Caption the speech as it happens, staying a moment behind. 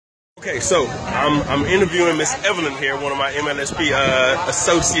Okay, so I'm interviewing Miss Evelyn here, one of my MLSP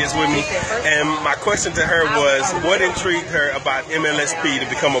associates with me, and my question to her was, what intrigued her about MLSP to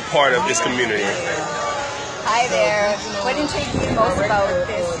become a part of this community? Hi there. What intrigued me most about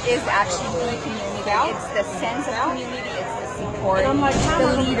this is actually the community. It's the sense of community, it's the support. The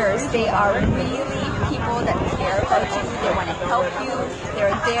leaders, they are really people that care about you, they want to help you,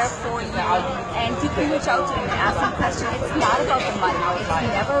 they're there for you, and you can reach out to them and ask them questions. It's not about the money, it's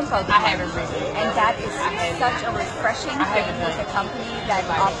never about the money. And that is such a refreshing thing with a company that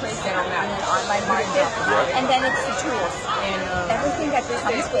operates in an online market. And then it's the tools. Everything that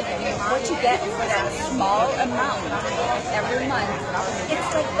comes with it, what you get for that small amount every month, it's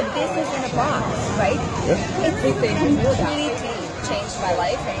like a business in a box, right? It's completely changed my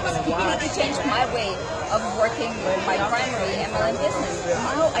life, and it's completely changed my way of working with my primary MLM business.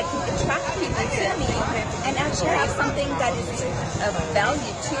 Now I can attract people to me and actually have something that is of value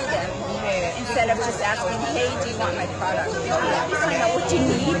to them, instead of just asking, hey, do you want my product? Let me find out what you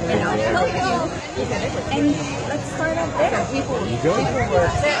need and I'll help you. And let's start out there.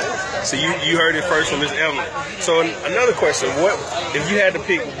 So you heard it first from Miss Evelyn. So another question, what if you had to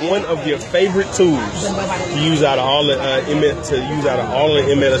pick one of your favorite tools to use out of all the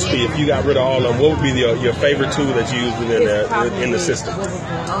MLSP? If you got rid of all of them, what would be your favorite tool that you use in the system?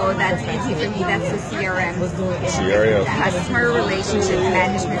 Oh, that's easy for me. That's the CRM. CRM. Customer relationship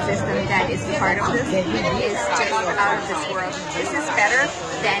management system that is part of this is just out of this world. This is better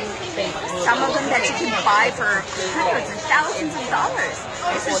than some of them that you can buy for hundreds and thousands of dollars.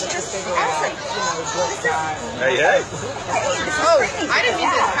 This is just awesome. Hey. Hey, this is great. I didn't mean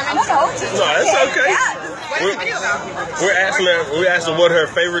to come in. No, it's okay. What is the video about? We're asking what her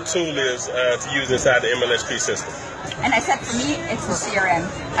favorite tool is to use inside the MLSP system. And I said for me, it's the CRM.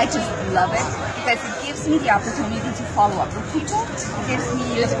 I just love it because it gives me the opportunity to follow up with people. It gives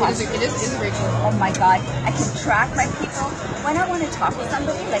me it is great. Oh my God, I can track my people. When I want to talk with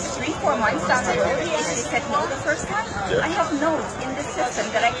somebody, like 3-4 months down the road, if they said no the first time, I have notes in the system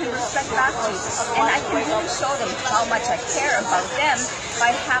that I can reflect back to, and I can really show them how much I care about them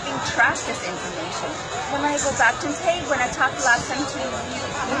by having tracked this information. When I go back to hey, when I talked last time to you,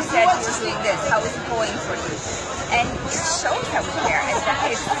 you said you were doing this. How is it going for you? And it shows that we care, and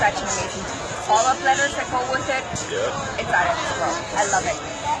that is such an amazing follow-up letters that go with it. It's out of this world. I love it.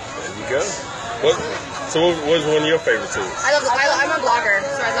 There you go. So what's one of your favorite tools? I'm a blogger,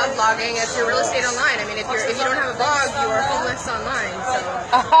 so I love blogging. It's your real estate online. I mean, if you don't have a blog, you are homeless online. So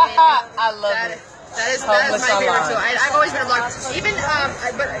I love it. That is my favorite tool. I've always been a blogger. Even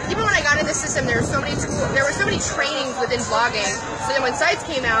when I got in the system, there were so many trainings within blogging. So then when sites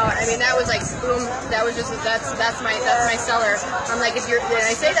came out, I mean, that was like boom. That was just that's my seller. I'm like, and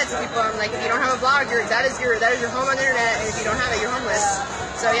I say that to people. I'm like, if you don't have a blog, that is your home on the internet, and if you don't have it, you're homeless.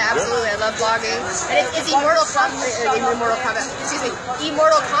 So yeah, absolutely, I love blogging, and it's immortal content. Immortal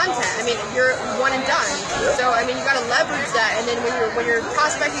content. I mean, you're one and done. So I mean, you got to leverage that, and then when you're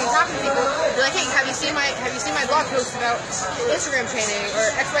prospecting and talking to people, you're like, hey, have you seen my blog post about Instagram training or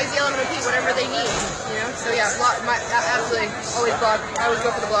XYZ LMNP, whatever they need, you know? So yeah, absolutely, always blog. I always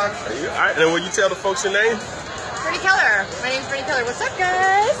go for the blog. All right, then will you tell the folks your name? Brittany Keller. My name's Brittany Keller. What's up,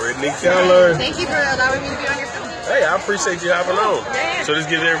 guys? Brittany Keller. Thank you for allowing me to be on your film. Hey, I appreciate you hopping on. Yeah. So this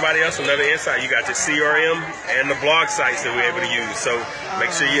gives everybody else another insight. You got your CRM and the blog sites that we're able to use. So make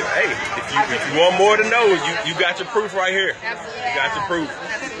sure if you want more to know, you got your proof right here. Absolutely. You got your proof.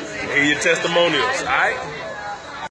 Absolutely. Hear your testimonials. All right.